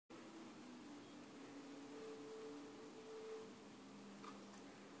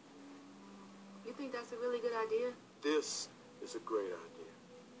think that's a really good idea? This is a great idea.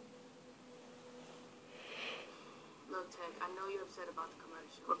 Look, Tech, I know you're upset about the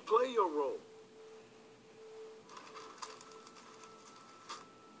commercial. But play your role.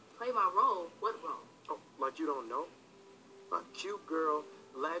 Play my role? What role? Oh, like you don't know? A cute girl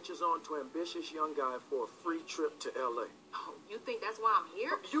latches on to ambitious young guy for a free trip to L.A. Oh, you think that's why I'm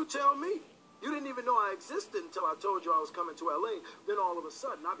here? You tell me. You didn't even know I existed until I told you I was coming to L.A. Then all of a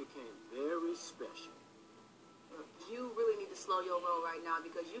sudden, I became very special. Look, you really need to slow your roll right now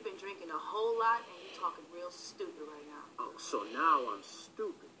because you've been drinking a whole lot and you're talking real stupid right now. Oh, so now I'm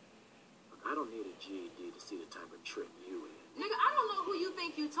stupid. Look, I don't need a GED to see the type of trip you in. Nigga, I don't know who you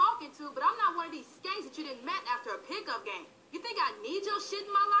think you talking to, but I'm not one of these skanks that you didn't met after a pickup game. You think I need your shit in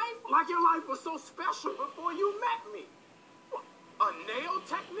my life? Like your life was so special before you met me. What, a nail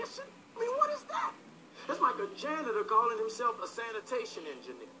technician? I mean, what is that? It's like a janitor calling himself a sanitation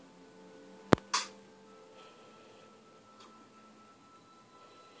engineer.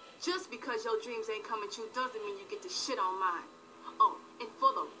 Just because your dreams ain't coming true doesn't mean you get to shit on mine. Oh, and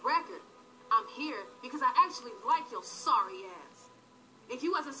for the record, I'm here because I actually like your sorry ass. If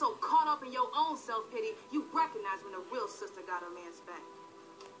you wasn't so caught up in your own self-pity, you recognize when a real sister got her man's back.